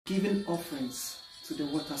giving offerings to the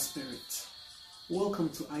water spirit. Welcome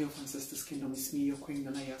to Eye of Ancestors Kingdom. It's me, your Queen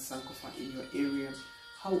Nanaya Sankofa in your area.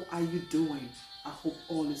 How are you doing? I hope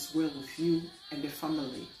all is well with you and the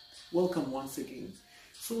family. Welcome once again.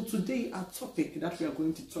 So today our topic that we are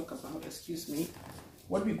going to talk about,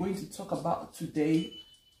 what we're going to talk about today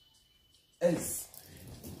is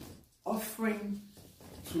offering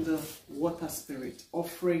to the water spirit,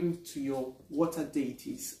 offering to your water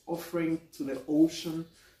deities, offering to the ocean,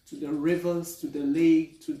 to the rivers, to the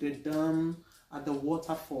lake, to the dam, and the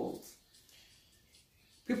waterfalls.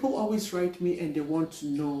 People always write me and they want to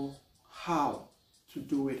know how to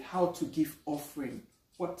do it, how to give offering,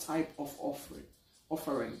 what type of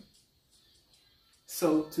offering.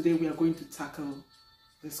 So today we are going to tackle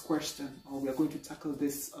this question, or we are going to tackle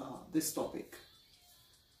this topic.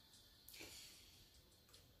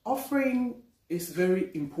 Offering is very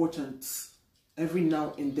important every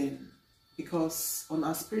now and then, because on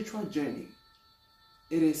our spiritual journey,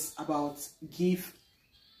 it is about give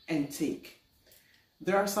and take.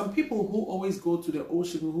 There are some people who always go to the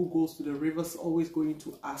ocean, who goes to the rivers, always going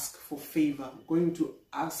to ask for favor, going to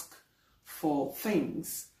ask for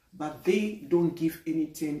things, but they don't give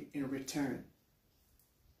anything in return.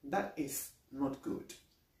 That is not good,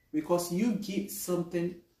 because you give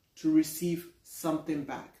something to receive something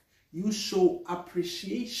back. You show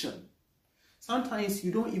appreciation. Sometimes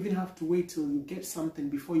you don't even have to wait till you get something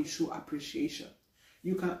before you show appreciation.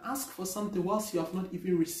 You can ask for something whilst you have not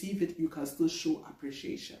even received it, you can still show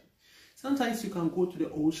appreciation. Sometimes you can go to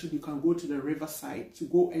the ocean, you can go to the riverside to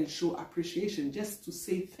go and show appreciation, just to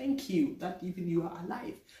say thank you that even you are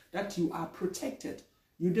alive, that you are protected.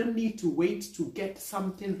 You don't need to wait to get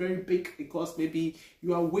something very big, because maybe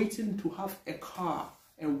you are waiting to have a car,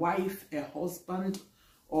 a wife, a husband,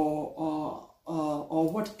 or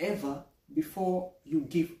whatever before you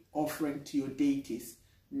give offering to your deities.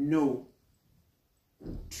 No.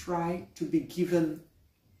 Try to be given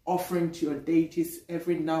offering to your deities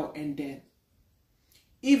every now and then.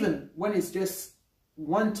 Even when it's just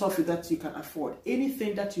one toffee that you can afford.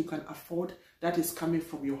 Anything that you can afford that is coming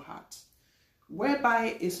from your heart.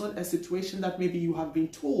 Whereby it's not a situation that maybe you have been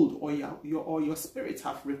told, or your spirits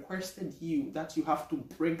have requested you that you have to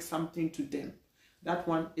bring something to them. That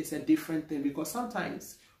one is a different thing, because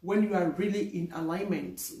sometimes when you are really in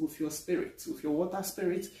alignment with your spirits, with your water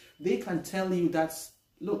spirits, they can tell you that,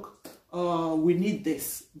 look, we need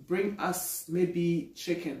this. Bring us maybe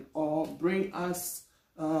chicken, or bring us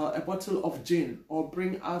a bottle of gin, or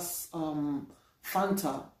bring us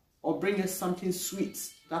Fanta, or bring us something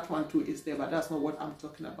sweet. That one too is there, but that's not what I'm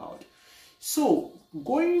talking about. So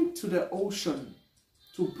going to the ocean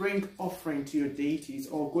to bring offering to your deities,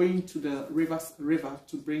 or going to the river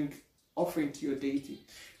to bring offering to your deity,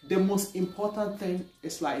 the most important thing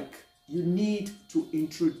is like you need to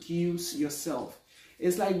introduce yourself.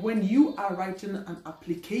 It's like when you are writing an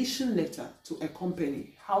application letter to a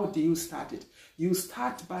company, how do you start it? You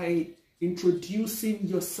start by introducing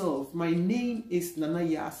yourself. My name is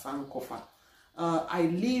Nanaya Sankofa. I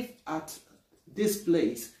live at this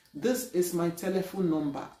place. This is my telephone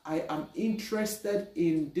number. I am interested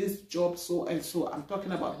in this job, so and so. I'm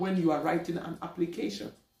talking about when you are writing an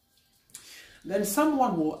application. Then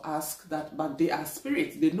someone will ask that, but they are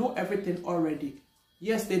spirits. They know everything already.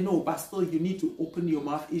 Yes, they know, but still you need to open your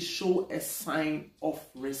mouth. It shows a sign of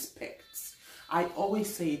respect. I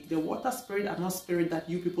always say the water spirit are not spirit that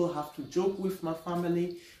you people have to joke with, my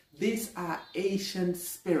family. These are ancient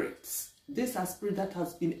spirits. These are spirits that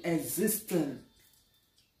has been existing.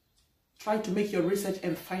 Try to make your research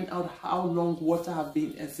and find out how long water have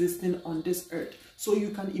been existing on this earth. So you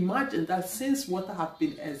can imagine that since water have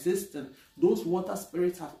been existing, those water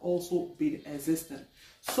spirits have also been existing.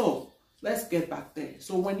 So let's get back there.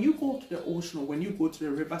 So when you go to the ocean, or when you go to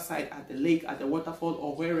the riverside, at the lake, at the waterfall,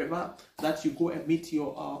 or wherever that you go and meet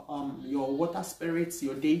your water spirits,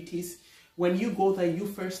 your deities, when you go there, you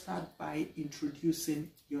first start by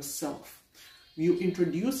introducing yourself. You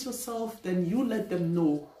introduce yourself, then you let them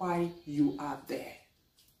know why you are there.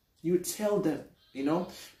 You tell them, you know.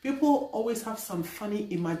 People always have some funny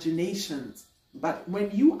imaginations, but when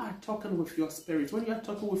you are talking with your spirits, when you are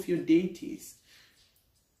talking with your deities,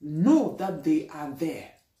 know that they are there.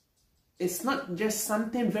 It's not just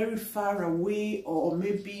something very far away, or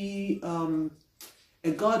maybe a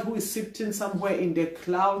God who is sitting somewhere in the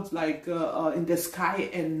clouds, like in the sky,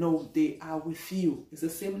 and no, they are with you. It's the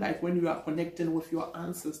same like when you are connecting with your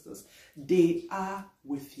ancestors. They are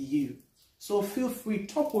with you. So feel free,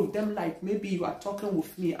 talk with them like maybe you are talking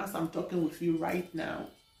with me as I'm talking with you right now.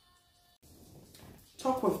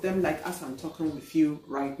 Talk with them like as I'm talking with you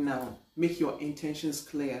right now. Make your intentions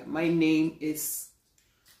clear. My name is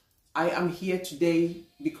I am here today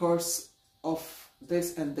because of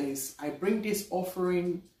this and this. I bring this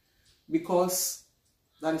offering because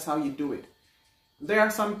that is how you do it. There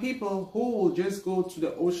are some people who will just go to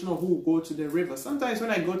the ocean or who will go to the river. Sometimes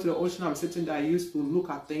when I go to the ocean, I'm sitting there, I used to look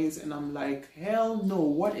at things and I'm like, hell no,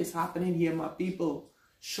 what is happening here, my people?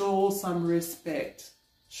 Show some respect.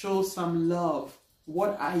 Show some love.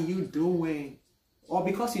 What are you doing? Or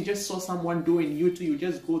because you just saw someone doing, you too, you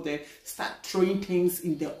just go there, start throwing things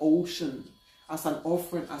in the ocean as an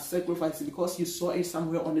offering, as sacrifice, because you saw it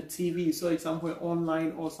somewhere on the TV, you saw it somewhere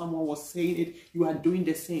online, or someone was saying it, you are doing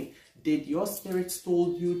the same. Did your spirits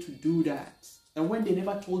told you to do that? And when they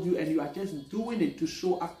never told you and you are just doing it to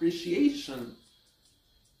show appreciation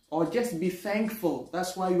or just be thankful,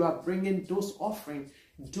 that's why you are bringing those offerings,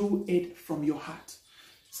 do it from your heart.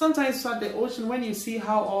 Sometimes at the ocean, when you see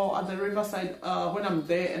how, or at the riverside, when I'm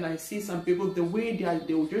there and I see some people, the way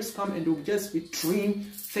they will just come and they'll just be throwing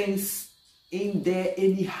things in there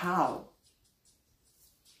anyhow.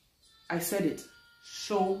 I said it,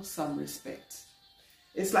 show some respect.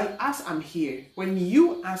 It's like, as I'm here, when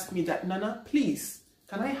you ask me that, Nana, please,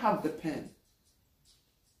 can I have the pen?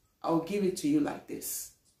 I'll give it to you like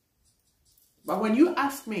this. But when you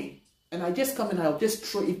ask me, and I just come and I'll just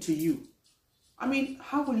throw it to you, I mean,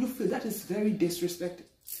 how will you feel? That is very disrespectful.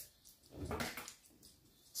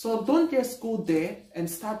 So don't just go there and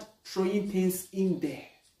start throwing things in there.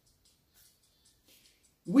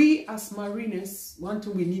 We as mariners, one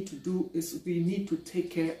thing we need to do is we need to take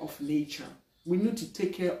care of nature. We need to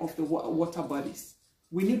take care of the water bodies.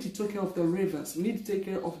 We need to take care of the rivers. We need to take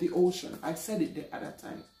care of the ocean. I said it the other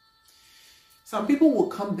time. Some people will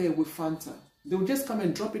come there with Fanta. They'll just come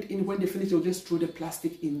and drop it in. When they finish, they'll just throw the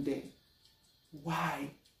plastic in there.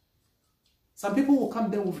 Why? Some people will come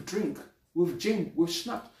there with drink, with gin, with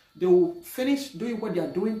schnapps. They will finish doing what they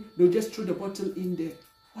are doing. They'll just throw the bottle in there.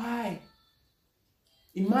 Why?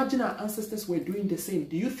 Imagine our ancestors were doing the same.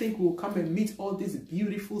 Do you think we'll come and meet all these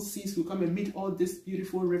beautiful seas? We'll come and meet all these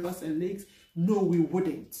beautiful rivers and lakes? No, we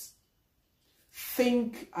wouldn't.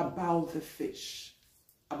 Think about the fish,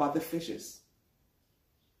 about the fishes.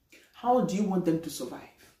 How do you want them to survive?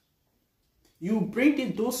 You bring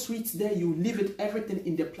in those sweets there, you leave it, everything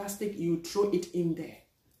in the plastic, you throw it in there.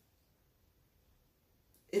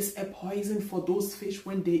 It's a poison for those fish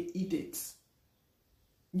when they eat it.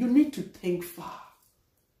 You need to think far.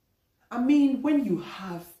 I mean, when you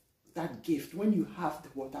have that gift, when you have the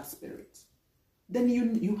water spirit, then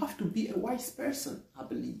you have to be a wise person, I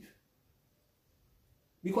believe.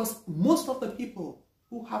 Because most of the people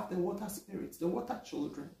who have the water spirits, the water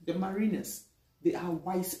children, the mariners, they are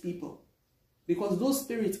wise people. Because those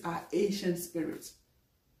spirits are ancient spirits.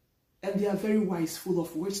 And they are very wise, full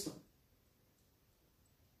of wisdom.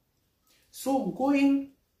 So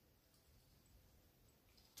going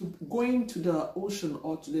to the ocean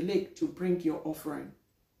or to the lake to bring your offering,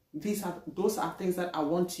 those are things that I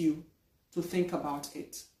want you to think about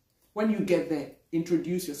it. When you get there,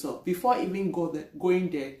 introduce yourself. Before even going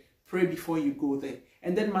there, pray before you go there.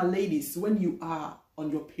 And then my ladies, when you are on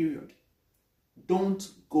your period, don't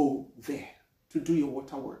go there to do your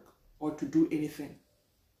water work or to do anything.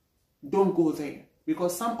 Don't go there,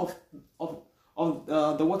 because some of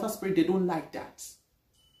the water spirit, they don't like that.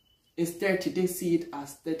 It's dirty. They see it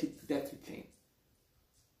as dirty thing.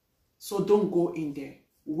 So don't go in there.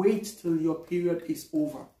 Wait till your period is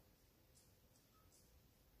over.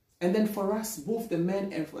 And then for us, both the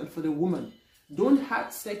men and for the woman, don't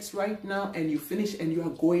have sex right now and you finish and you are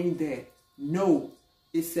going there. No.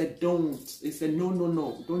 It's a don't. It's a no, no,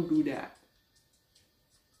 no. Don't do that.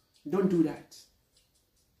 Don't do that.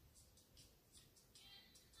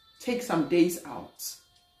 Take some days out.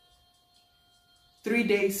 3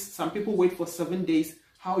 days. Some people wait for 7 days.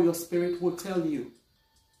 How your spirit will tell you.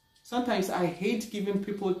 Sometimes I hate giving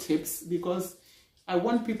people tips because I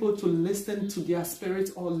want people to listen to their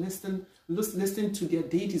spirits or listen to their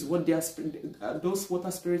deities, what those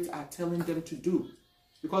water spirits are telling them to do.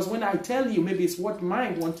 Because when I tell you, maybe it's what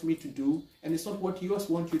mine wants me to do, and it's not what yours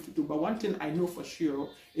want you to do. But one thing I know for sure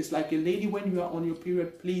is like a lady, when you are on your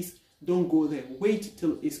period, please don't go there. Wait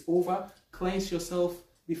till it's over. Cleanse yourself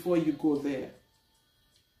before you go there.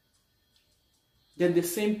 Then the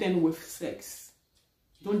same thing with sex.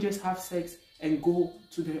 Don't just have sex and go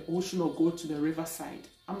to the ocean or go to the riverside.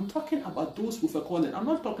 I'm talking about those with a calling. I'm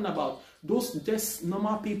not talking about those just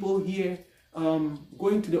normal people here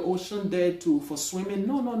going to the ocean there for swimming.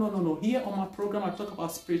 No, no, no, no, no. Here on my program, I talk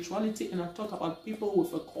about spirituality and I talk about people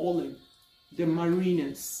with a calling. The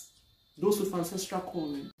mariners. Those with ancestral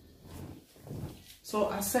calling. So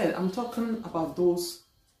I said, I'm talking about those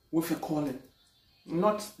with a calling.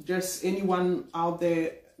 Not just anyone out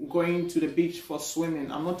there going to the beach for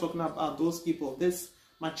swimming. I'm not talking about those people.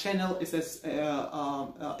 My channel is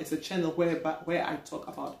a channel where I talk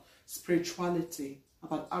about spirituality,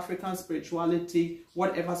 about African spirituality,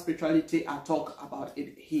 whatever spirituality, I talk about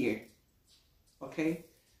it here. Okay,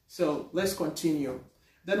 so let's continue.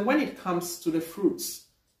 Then when it comes to the fruits,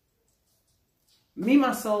 me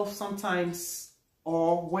myself sometimes,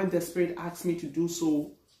 or when the Spirit asks me to do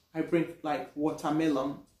so, I bring like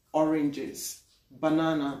watermelon, oranges,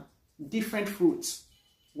 banana, different fruits.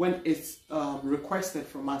 When it's requested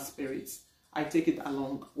from my spirits, I take it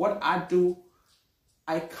along. What I do,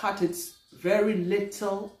 I cut it very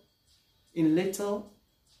little,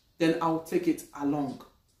 then I'll take it along.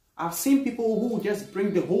 I've seen people who just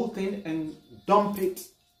bring the whole thing and dump it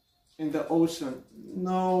in the ocean.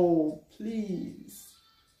 No, please,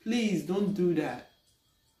 please don't do that.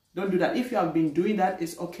 Don't do that. If you have been doing that,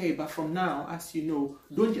 it's okay. But from now, as you know,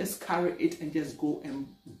 don't just carry it and just go and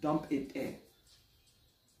dump it there.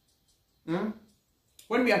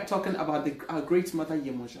 When we are talking about our great mother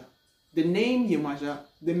Yemoja, the name Yemoja,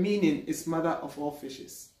 the meaning is mother of all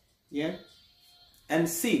fishes. Yeah? And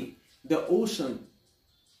see, the ocean,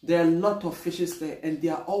 there are a lot of fishes there and they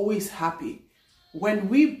are always happy. When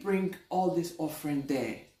we bring all this offering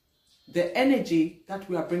there, the energy that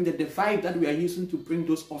we are bringing, the vibe that we are using to bring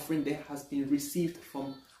those offerings there has been received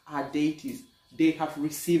from our deities. They have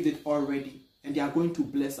received it already and they are going to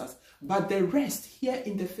bless us. But the rest here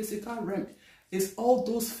in the physical realm is all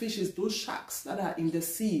those fishes, those sharks that are in the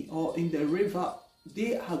sea or in the river,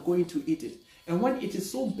 they are going to eat it. And when it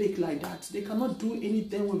is so big like that, they cannot do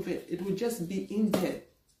anything with it. It will just be in there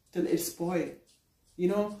till it's spoiled. You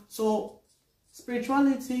know, so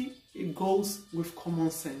spirituality, it goes with common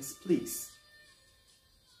sense, please.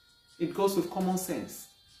 It goes with common sense.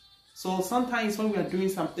 So sometimes when we are doing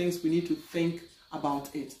some things, we need to think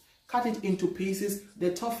about it. Cut it into pieces.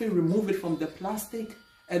 The toffee, remove it from the plastic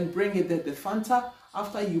and bring it there. The Fanta,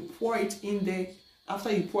 after you pour it in there,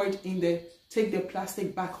 take the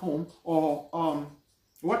plastic back home. Or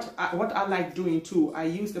what I like doing too, I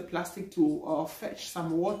use the plastic to fetch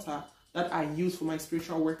some water that I use for my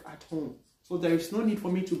spiritual work at home. So there is no need for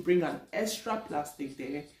me to bring an extra plastic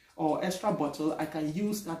there or extra bottle. I can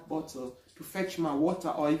use that bottle to fetch my water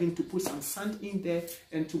or even to put some sand in there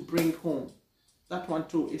and to bring home. That one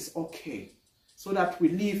too is okay. So that we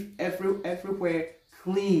leave everywhere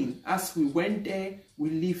clean. As we went there, we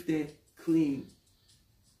leave there clean.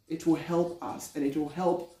 It will help us and it will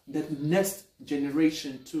help the next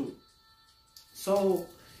generation too. So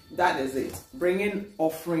that is it. Bringing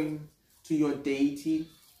offering to your deity.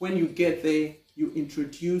 When you get there, you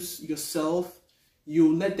introduce yourself.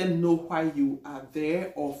 You let them know why you are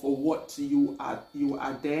there or for what you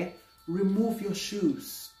are there. Remove your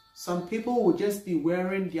shoes. Some people will just be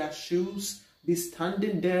wearing their shoes, be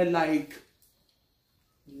standing there like,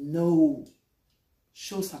 no.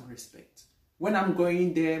 Show some respect. When I'm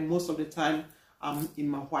going there, most of the time, I'm in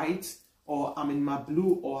my white or I'm in my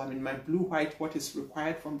blue or I'm in my blue-white. What is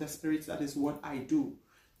required from the spirits, that is what I do.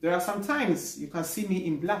 There are some times you can see me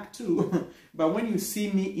in black too. But when you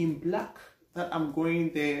see me in black, that I'm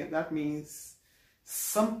going there, that means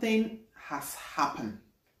something has happened.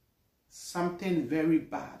 Something very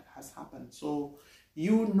bad has happened. So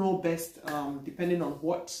you know best, depending on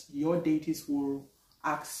what your deities will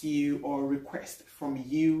ask you or request from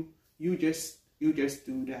you, you just do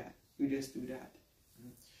that. You just do that.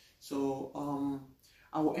 So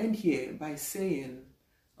I will end here by saying,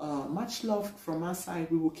 much love from our side.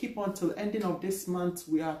 We will keep on till the ending of this month.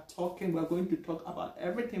 We are going to talk about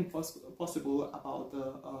everything possible about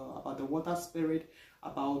the water spirit,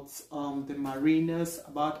 about the mariners,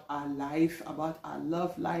 about our life, about our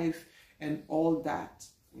love life, and all that.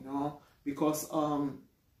 You know, because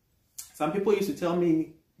some people used to tell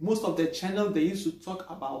me, most of the channel, they used to talk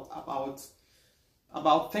about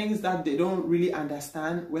things that they don't really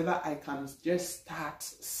understand, whether I can just start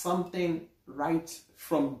something right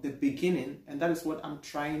from the beginning. And that is what I'm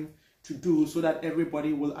trying to do so that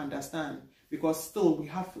everybody will understand, because still we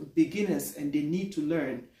have beginners and they need to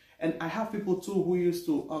learn. And I have people too who used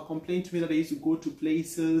to complain to me that they used to go to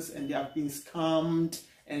places and they have been scammed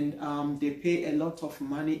and they pay a lot of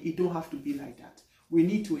money. It don't have to be like that. We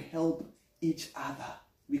need to help each other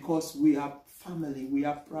because we are family, we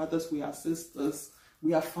are brothers, we are sisters,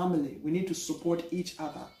 we are family. We need to support each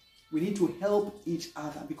other. We need to help each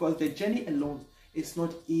other because the journey alone is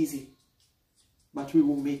not easy, but we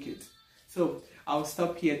will make it. So I'll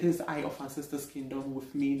stop here. This is Eye of Ancestors Kingdom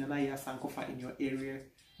with me, Nanaya Sankofa, in your area.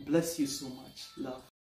 Bless you so much. Love.